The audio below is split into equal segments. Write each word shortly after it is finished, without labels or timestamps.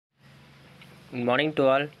Good morning to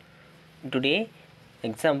all. Today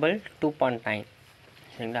example 2.9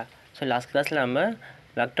 சரிங்களா. So last கிளாஸில் நம்ம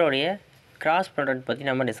வெக்டருடைய கிராஸ் ப்ராடக்ட் பற்றி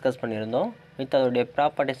நம்ம டிஸ்கஸ் பண்ணியிருந்தோம். வித் அதோடைய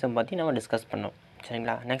ப்ராப்பர்ட்டிஸும் பற்றி நம்ம டிஸ்கஸ் பண்ணோம்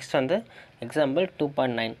சரிங்களா. நெக்ஸ்ட் வந்து எக்ஸாம்பிள்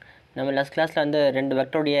 2.9 நம்ம லாஸ்ட் கிளாஸில் வந்து ரெண்டு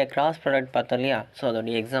வெக்டருடைய கிராஸ் ப்ராடக்ட் பார்த்தோம் இல்லையா. ஸோ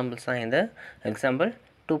அதோடைய எக்ஸாம்பிள்ஸ் தான் இந்த எக்ஸாம்பிள்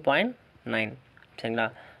 2.9 சரிங்களா.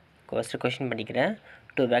 ஃபஸ்ட்டு கொஷின் படிக்கிறேன்.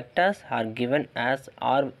 Two vectors are given as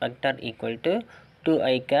r vector equal to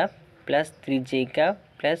 2i cap plus 3j cap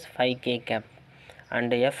plus 5k cap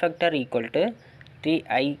and f vector equal to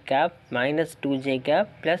 3i cap minus 2j cap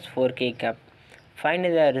plus 4k cap. Find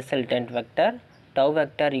the resultant vector tau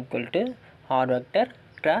vector equal to r vector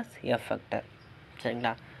cross f vector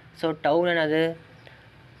சரிங்களா. So டவு என்னது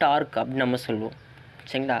dark அப்படின்னு நம்ம சொல்லுவோம்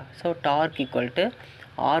சரிங்களா. So dark equal to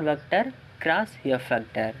R vector cross F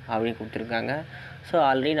vector அப்படின்னு கொடுத்துருக்காங்க. So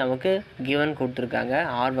already நமக்கு given கொடுத்துருக்காங்க,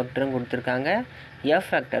 ஆர் வெக்டரும் கொடுத்துருக்காங்க, எஃப்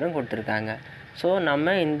வெக்டரும் கொடுத்துருக்காங்க. ஸோ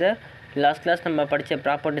நம்ம இந்த லாஸ்ட் கிளாஸ் நம்ம படித்த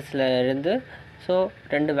ப்ராப்பர்ட்டிஸில் இருந்து ஸோ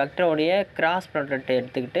ரெண்டு வெக்டருடைய கிராஸ் ப்ராடக்ட்டை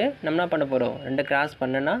எடுத்துக்கிட்டு நம்ம என்ன பண்ண போகிறோம், ரெண்டு கிராஸ்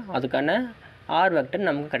பண்ணனா அதுக்கான ஆர் வெக்டர்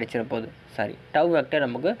நமக்கு கிடைச்சிட போகுது, சாரி டவ் வெக்டர்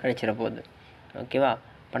நமக்கு கிடைச்சிட போகுது. ஓகேவா,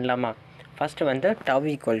 பண்ணலாமா? ஃபஸ்ட்டு வந்து டவ்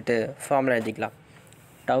ஈக்குவல் டு ஃபார்முலா எழுதிக்கலாம்.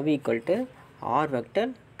 Tau equal to R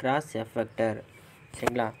vector cross F vector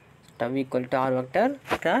சரிங்களா. Tau equal to R vector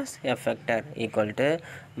cross F vector equal to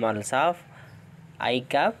models of I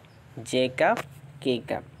gap j cap K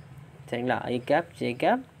gap சரிங்களா. ஐ gap j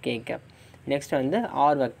cap K gap. Next வந்து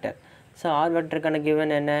R vector. So R வெக்டருக்கான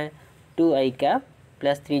given என்ன, 2i cap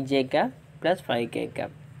plus 3j cap plus 5k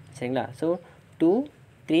gap சரிங்களா. So 2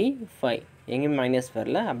 3 5 எங்கேயும் minus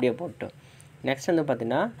வரல, அப்படியே போட்டோம். Next வந்து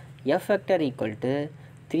பார்த்தீங்கன்னா F vector equal to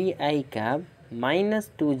 3i gap minus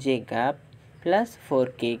 2j cap plus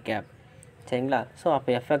 4k gap சரிங்களா. ஸோ அப்போ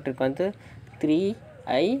எஃப் வெக்டருக்கு வந்து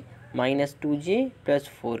 3i minus 2j plus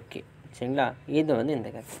 4k சரிங்களா. இது வந்து இந்த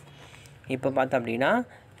கேப். இப்போ பார்த்தோம் அப்படின்னா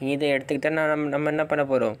இதை எடுத்துக்கிட்டால் நம்ம என்ன பண்ண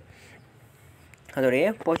போகிறோம், அதோடைய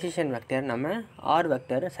பொசிஷன் வெக்டர் நம்ம ஆர்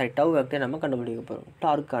வெக்டர் டவ் வெக்டர் நம்ம கண்டுபிடிக்க போகிறோம்,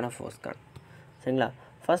 டார்க்கான ஃபோர்ஸ்க்கான சரிங்களா.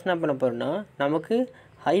 ஃபஸ்ட் என்ன பண்ண போகிறோம்னா நமக்கு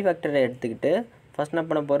ஹை வெக்டரை எடுத்துக்கிட்டு ஃபஸ்ட் என்ன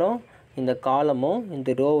பண்ண போகிறோம், இந்த காலமும்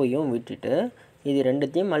இந்த ரோவையும் விட்டுட்டு இது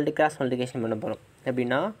ரெண்டுத்தையும் கிராஸ் மல்டிப்ளிகேஷன் பண்ண போகிறோம்.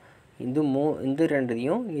 எப்படின்னா இந்த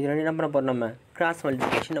ரெண்டுத்தையும் இது ரெண்டு என்ன பண்ண போகிறோம், நம்ம கிராஸ்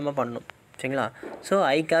மல்டிப்ளிகேஷன் நம்ம பண்ணணும் சரிங்களா. ஸோ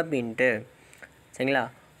ஐ கேப் இன்ட்டு சரிங்களா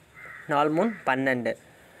 4 3 12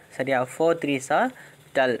 சரியா, 4 3s are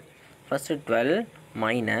 12. First 12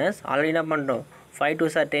 minus already என்ன பண்ணுறோம் 5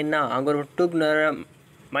 2s are 10. அங்கே ஒரு 2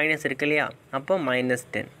 மைனஸ் இருக்கு இல்லையா, அப்போ மைனஸ்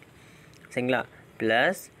 10 சரிங்களா.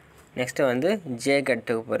 ப்ளஸ் நெக்ஸ்ட்டு வந்து ஜேக்கு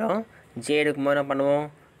எடுத்துக்க போகிறோம். ஜே எடுக்கும்போது என்ன பண்ணுவோம்,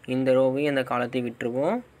 இந்த ரோவையும் இந்த காலத்தையும்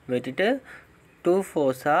விட்டுருவோம், விட்டுட்டு 2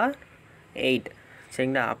 4s are 8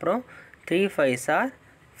 சரிங்களா. அப்புறம் 3 5s are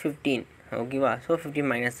 15 ஓகேவா. So 15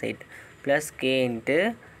 minus 8 plus K into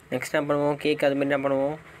next என்ன பண்ணுவோம், கேக்கு அதுமாதிரி என்ன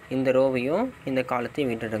பண்ணுவோம், இந்த ரோவையும் இந்த காலத்தையும்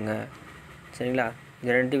விட்டுடுங்க சரிங்களா.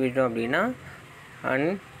 இது ரெண்டு விட்டோம் அப்படின்னா and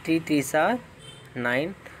 3 3s are 9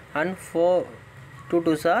 and 2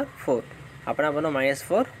 2s are 4. அப்போ என்ன பண்ணுவோம் மைனஸ்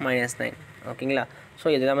 4 மைனஸ் 9 ஓகேங்களா. ஸோ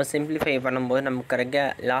இது நம்ம சிம்பிளிஃபை பண்ணும்போது நமக்கு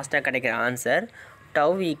கரெக்டாக லாஸ்ட்டாக கிடைக்கிற answer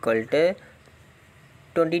tau equal to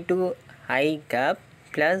 22i cap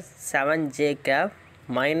plus 7j gap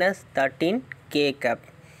minus 13k gap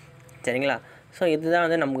சரிங்களா. ஸோ இதுதான்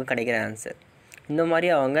வந்து நமக்கு கிடைக்கிற ஆன்சர். இந்த மாதிரி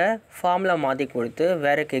அவங்க ஃபார்முலா மாற்றி கொடுத்து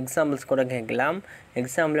வேறு எக்ஸாம்பிள்ஸ் கூட கேட்கலாம்.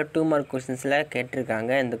 எக்ஸாம்பிளில் 2 மார்க் கொஷின்ஸில்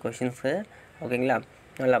கேட்டிருக்காங்க இந்த கொஷின்ஸு ஓகேங்களா,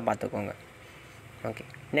 நல்லா பார்த்துக்கோங்க. ஓகே,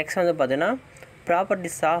 நெக்ஸ்ட் வந்து பார்த்தீங்கன்னா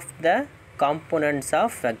properties of the components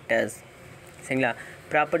of vectors சரிங்களா.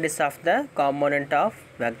 Properties of the component of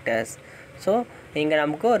vectors. So இங்கே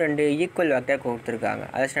நமக்கு ரெண்டு ஈக்குவல் வெக்டர் கொடுத்துருக்காங்க.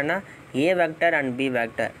 அது சொன்னால் ஏ வெக்டர் அண்ட் பி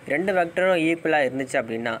வெக்டர் ரெண்டு வெக்டரும் ஈக்குவலாக இருந்துச்சு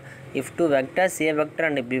அப்படின்னா if two vectors a vector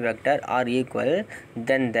and b vector are equal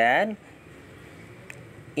then their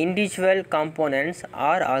individual components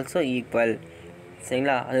are also equal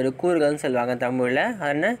சரிங்களா. அதோட கூறுகள்னு சொல்லுவாங்க தமிழில்,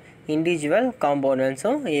 அதனால் இண்டிவிஜுவல்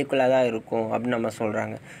காம்போனன்ட்ஸும் ஈக்குவலாக தான் இருக்கும் அப்படின்னு நம்ம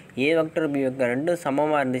சொல்கிறாங்க. ஏ வெக்டர் பி வெக்டர் ரெண்டும்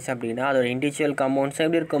சமமாக இருந்துச்சு அப்படின்னா அதோட இண்டிவிஜுவல் காம்போனன்ட்ஸும்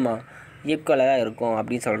எப்படி இருக்குமா, ஈக்குவலாக தான் இருக்கும்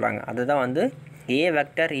அப்படின்னு சொல்கிறாங்க. அதுதான் வந்து ஏ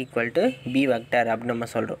vector equal to be vector அப்படின்னு நம்ம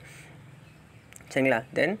சொல்கிறோம் சரிங்களா.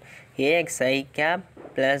 தென் axi cap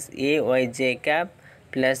plus ayj cap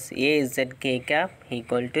plus azk gap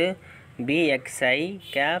equal to bxi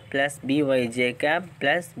cap plus byj cap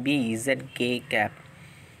plus bzk gap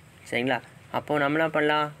சரிங்களா. அப்போது நம்ம என்ன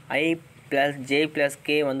பண்ணலாம், i plus j plus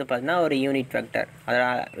k வந்து பார்த்தீங்கன்னா ஒரு யூனிட் வெக்டர், அதோட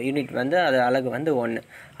யூனிட் வந்து அது அலகு வந்து 1.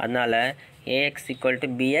 அதனால் ax equal to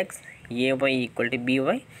bx, ay equal to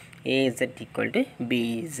by, az equal to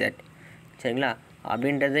bz சரிங்களா.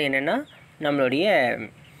 அப்படின்றது என்னென்னா நம்மளுடைய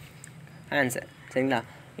ஆன்சர் சரிங்களா.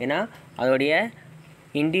 ஏன்னா அதோடைய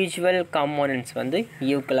இண்டிவிஜுவல் காம்போனன்ட்ஸ் வந்து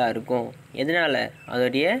ஈக்குவலாக இருக்கும். எதனால்?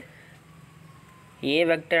 அதோடைய ஏ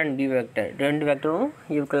வெக்டர் அண்ட் பி வெக்டர் ரெண்டு வெக்டரும்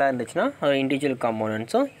ஈக்குவலாக இருந்துச்சுன்னா அதோட இண்டிவிஜுவல்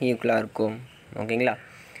காம்போனன்ட்ஸும் ஈக்குவலாக இருக்கும். ஓகேங்களா?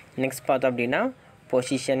 நெக்ஸ்ட் பார்த்தோம் அப்படின்னா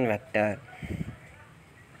பொசிஷன் வெக்டர்.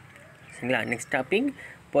 சரிங்களா? Next topic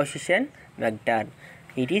position vector.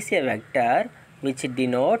 It is a vector which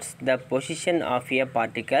denotes the position of a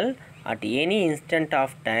particle at any instant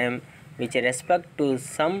of time with respect to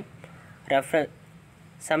some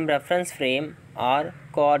reference frame or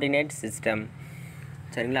coordinate system.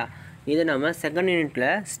 சரிங்களா? இது நம்ம second யூனிட்டில்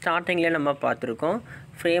ஸ்டார்டிங்கில் நம்ம பார்த்துருக்கோம்.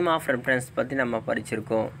 Frame of reference பற்றி நம்ம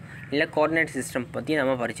படிச்சிருக்கோம், இல்லை கோஆர்டினேட் சிஸ்டம் பற்றி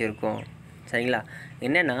நம்ம படிச்சிருக்கோம். சரிங்களா?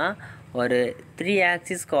 என்னென்னா ஒரு 3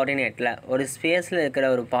 ஆக்சிஸ் கோஆர்டினேட்டில் ஒரு ஸ்பேஸில் இருக்கிற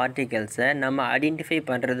ஒரு பார்ட்டிகல்ஸை நம்ம ஐடென்டிஃபை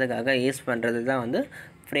பண்ணுறதுக்காக யூஸ் பண்ணுறது தான் வந்து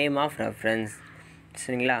ஃப்ரேம் ஆஃப் ரெஃபரன்ஸ்.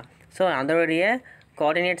 சரிங்களா? ஸோ அதோடைய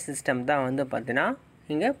கோஆர்டினேட் சிஸ்டம் தான் வந்து பார்த்தீங்கன்னா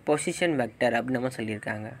இங்கே பொசிஷன் வெக்டர் அப்படின்னு நம்ம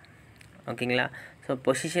சொல்லியிருக்காங்க. ஓகேங்களா? ஸோ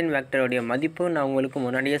பொசிஷன் வெக்டருடைய மதிப்பு நான் உங்களுக்கு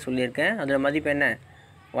முன்னாடியே சொல்லியிருக்கேன். அதோட மதிப்பு என்ன?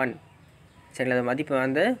 1. சரிங்களா? அதோட மதிப்பு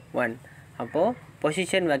வந்து 1. அப்போது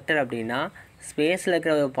பொசிஷன் வெக்டர் அப்படின்னா ஸ்பேஸில்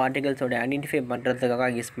இருக்கிற ஒரு பார்ட்டிகல்ஸோட ஐடென்டிஃபை பண்ணுறதுக்காக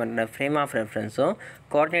யூஸ் பண்ணுற ஃப்ரேம் ஆஃப் ரெஃபரன்ஸும்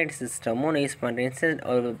கோஆர்டினேட் சிஸ்டமும்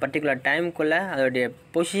ஒரு பர்டிகுலர் டைமுக்குள்ளே அதோடைய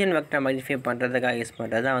பொசிஷன் வெக்டர் ஐடென்டிஃபை பண்ணுறதுக்காக யூஸ்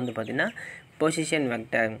பண்ணுறது தான் வந்து பார்த்திங்கன்னா பொசிஷன்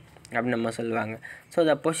வெக்டர் அப்படின்னு நம்ம சொல்லுவாங்க. So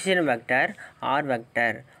the position vector R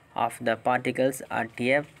vector of the particles at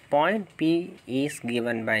a point P is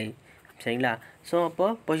given by. சரிங்களா? ஸோ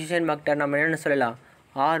அப்போது பொசிஷன் வெக்டர் நம்ம என்னென்னு சொல்லலாம்?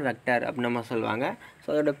 ஆர் வெக்டர் அப்படின்னு நம்ம சொல்லுவாங்க. ஸோ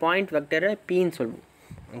அதோட பாயிண்ட் வெக்டரை Pன்னு சொல்லுவோம்.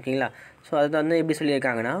 ஓகேங்களா? ஸோ அது வந்து எப்படி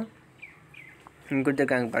சொல்லியிருக்காங்கன்னா இங்கே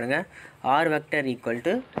கொடுத்துருக்காங்க பாருங்கள். R vector equal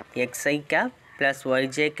to xi cap plus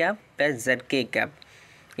yj cap plus zk gap.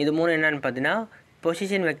 இது மூணு என்னென்னு பார்த்தீங்கன்னா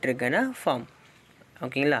பொசிஷன் வெக்டருக்கான ஃபார்ம்.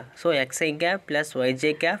 ஓகேங்களா? So xi cap plus yj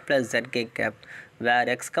cap plus zk gap where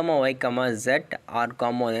x, y, z R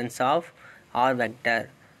components of R vector.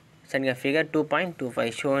 சரிங்க? Figure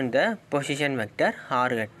 2.25 shown the position vector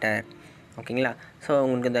R vector. ஓகேங்களா? So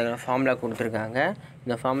உங்களுக்கு இந்த formula கொடுத்துருக்காங்க.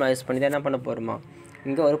 இந்த ஃபார்முலா யூஸ் பண்ணி தான் என்ன பண்ண போகிறோமா,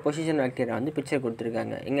 இங்கே ஒரு பொசிஷன் வெக்டரை வந்து பிக்சர்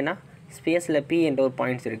கொடுத்துருக்காங்க. எங்கன்னா ஸ்பேஸில் P என்ற ஒரு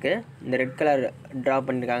பாயிண்ட்ஸ் இருக்குது. இந்த ரெட் கலர் ட்ரா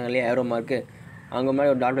பண்ணியிருக்காங்க இல்லையா, ஏரோ மார்க்கு, அவங்க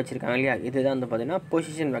மாதிரி ஒரு டாட் வச்சுருக்காங்க இல்லையா, இதுதான் வந்து பார்த்திங்கன்னா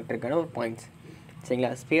பொசிஷன் வெக்டருக்கான ஒரு பாயிண்ட்ஸ்.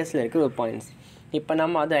 சரிங்களா? ஸ்பேஸில் இருக்கிற ஒரு பாயிண்ட்ஸ். இப்போ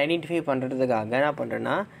நம்ம அதை ஐடென்டிஃபை பண்ணுறதுக்காக என்ன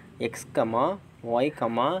பண்ணுறோன்னா x, y,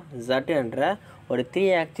 z என்ற ஒரு 3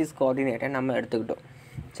 ஆக்சிஸ் கோஆர்டினேட்டை நம்ம எடுத்துக்கிட்டோம்.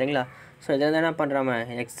 சரிங்களா? ஸோ இதில் என்ன பண்ணுறோம்,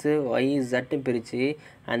 எக்ஸு ஒய் ஜட்டு பிரித்து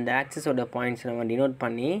அந்த ஆக்சிஸோட பாயிண்ட்ஸ் நம்ம டினோட்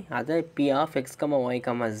பண்ணி அதை P of x, y,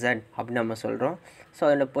 z அப்படின்னு நம்ம சொல்கிறோம். ஸோ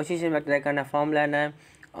அதோட பொசிஷன் வெக்டருக்கான ஃபார்முலா என்ன?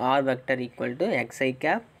 R vector equal to xi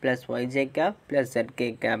cap plus yj cap plus zk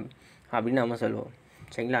gap அப்படின்னு நம்ம சொல்லுவோம்.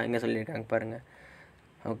 சரிங்களா? இங்கே சொல்லியிருக்காங்க பாருங்கள்.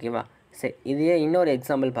 ஓகேவா? சரி, இதே இன்னொரு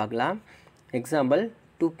எக்ஸாம்பிள் பார்க்கலாம். எக்ஸாம்பிள்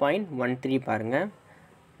 2.13 பாருங்கள்.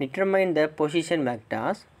 Determine the position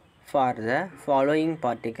vectors for the following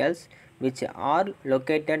particles which are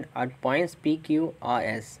located at points P, Q, R,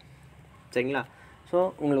 S. சரிங்களா? ஸோ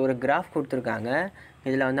உங்களுக்கு ஒரு கிராஃப் கொடுத்துருக்காங்க.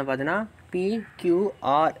 இதில் வந்து பார்த்தீங்கன்னா P, Q,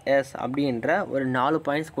 R, S அப்படின்ற ஒரு 4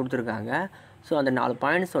 பாயிண்ட்ஸ் கொடுத்துருக்காங்க. ஸோ அந்த 4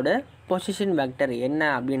 பாயிண்ட்ஸோட பொசிஷன் வெக்டர் என்ன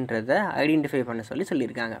அப்படின்றத ஐடென்டிஃபை பண்ண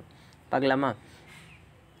சொல்லியிருக்காங்க. பார்க்கலாமா?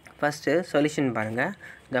 ஃபஸ்ட்டு சொல்யூஷன் பாருங்கள்.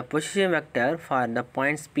 The position vector for the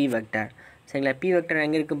points P vector. சரிங்களா? P வெக்டர்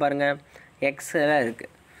எங்கே இருக்குது பாருங்கள், எக்ஸில்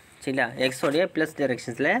இருக்குது. சரிங்களா? எக்ஸோடைய ப்ளஸ்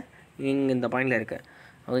டைரெக்ஷன்ஸில் இங்கே இந்த பாயிண்டில் இருக்குது.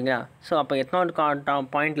 ஓகேங்களா? ஸோ அப்போ எத்தனாவது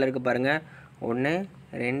பாயிண்டில் இருக்குது பாருங்கள், 1,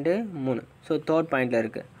 2, 3. ஸோ தேர்ட் பாயிண்டில்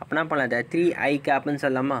இருக்குது. அப்போ என்ன பண்ணலாம், அதை 3i கேப்னு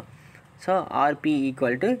சொல்லலாமா? So RP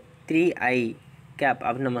equal to 3i gap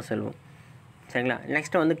அப்படின்னு நம்ம சொல்லுவோம். சரிங்களா?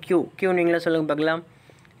 நெக்ஸ்ட்டு வந்து Q நீங்களே சொல்லுங்க பார்க்கலாம்.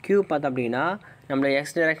 Q பார்த்தோம் அப்படின்னா நம்மளோட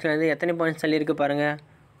எக்ஸ் டைரெக்ஷன்லேருந்து எத்தனை பாயிண்ட்ஸ் சொல்லியிருக்கு பாருங்கள்,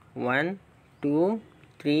 1, 2,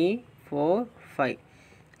 3, 4, 5.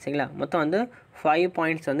 சரிங்களா? மொத்தம் வந்து 5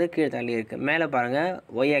 பாயிண்ட்ஸ் வந்து கீழே தள்ளி இருக்குது. மேலே பாருங்கள்,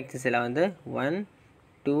 ஒய் ஆக்சிஸில் வந்து 1,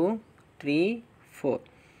 2, 3, 4.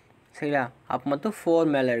 சரிங்களா? அப்போ மொத்தம் 4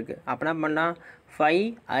 மேலே இருக்குது. அப்போ என்ன பண்ணால்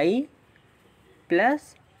 5i ப்ளஸ்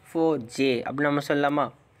 4j அப்படி நம்ம சொல்லலாமா?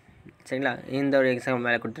 சரிங்களா? இந்த ஒரு எக்ஸாம்பிள்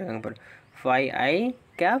மேலே கொடுத்துருக்காங்க பாருங்கள், 5i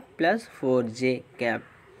cap plus 4j gap.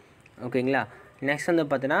 ஓகேங்களா? நெக்ஸ்ட் வந்து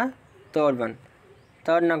பார்த்தீங்கன்னா தேர்ட்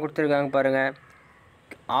நான் கொடுத்துருக்காங்க பாருங்கள்,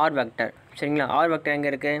 ஆர் வெக்டர். சரிங்களா? ஆர் வெக்டர் எங்கே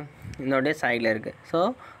இருக்குது, இதனுடைய சைடில் இருக்குது. ஸோ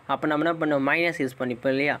அப்போ நம்ம என்ன பண்ணுவோம், மைனஸ் யூஸ்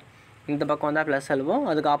பண்ணிப்போம் இல்லையா? இந்த பக்கம் வந்தால் ப்ளஸ் எழுவோம்,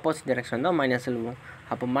 அதுக்கு ஆப்போசிட் டைரெக்ஷன் வந்தால் மைனஸ் எழுவோம்.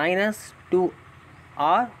 அப்போ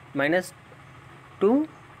 -2r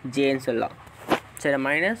 -2jன்னு சொல்லலாம். சரி,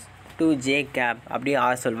 -2j கேப் அப்படியே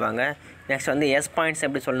ஆர் சொல்லுவாங்க. நெக்ஸ்ட் வந்து எஸ் பாயிண்ட்ஸ்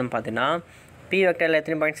எப்படி சொல்லணும்னு பார்த்தீங்கன்னா, P வெக்டரில்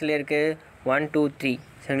எத்தனை பாயிண்ட்ஸ் தள்ளி இருக்குது, 1, 2, 3.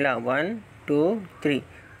 சரிங்களா? 1, 2,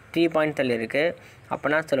 3 பாயிண்ட் தள்ளி இருக்குது. அப்போ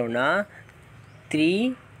என்ன சொல்லணும்னா 3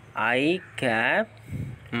 I cap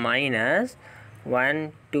minus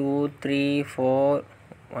 1 2 3 4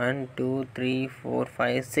 1 2 3 4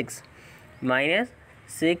 5 6 minus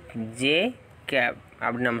 6j cap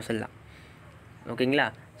அப்படி நம்ம சொல்லலாம்.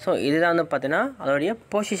 ஓகேங்களா? ஸோ இதுதான் வந்து பார்த்தீங்கன்னா அதோடைய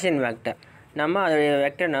பொசிஷன் வெக்டர். நம்ம அதோடைய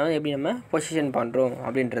வெக்டர் எப்படி நம்ம பொசிஷன் பண்ணுறோம்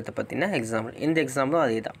அப்படின்றத பற்றின எக்ஸாம்பிள். இந்த எக்ஸாம்பிளும்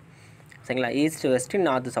அதே தான். சரிங்களா? ஈஸ்ட் வெஸ்ட்டு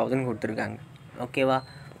நார்த்து சவுத்துன்னு கொடுத்துருக்காங்க. ஓகேவா?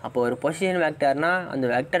 அப்போ ஒரு பொசிஷன் வெக்டர்னால் அந்த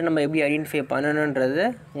வெக்டர் நம்ம எப்படி ஐடென்டிஃபை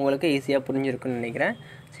பண்ணணுன்றது உங்களுக்கு ஈஸியாக புரிஞ்சிருக்குன்னு நினைக்கிறேன்.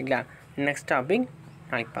 சரிங்களா? நெக்ஸ்ட் டாபிக்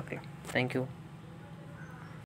நாளைக்கு பார்க்கலாம். தேங்க்யூ.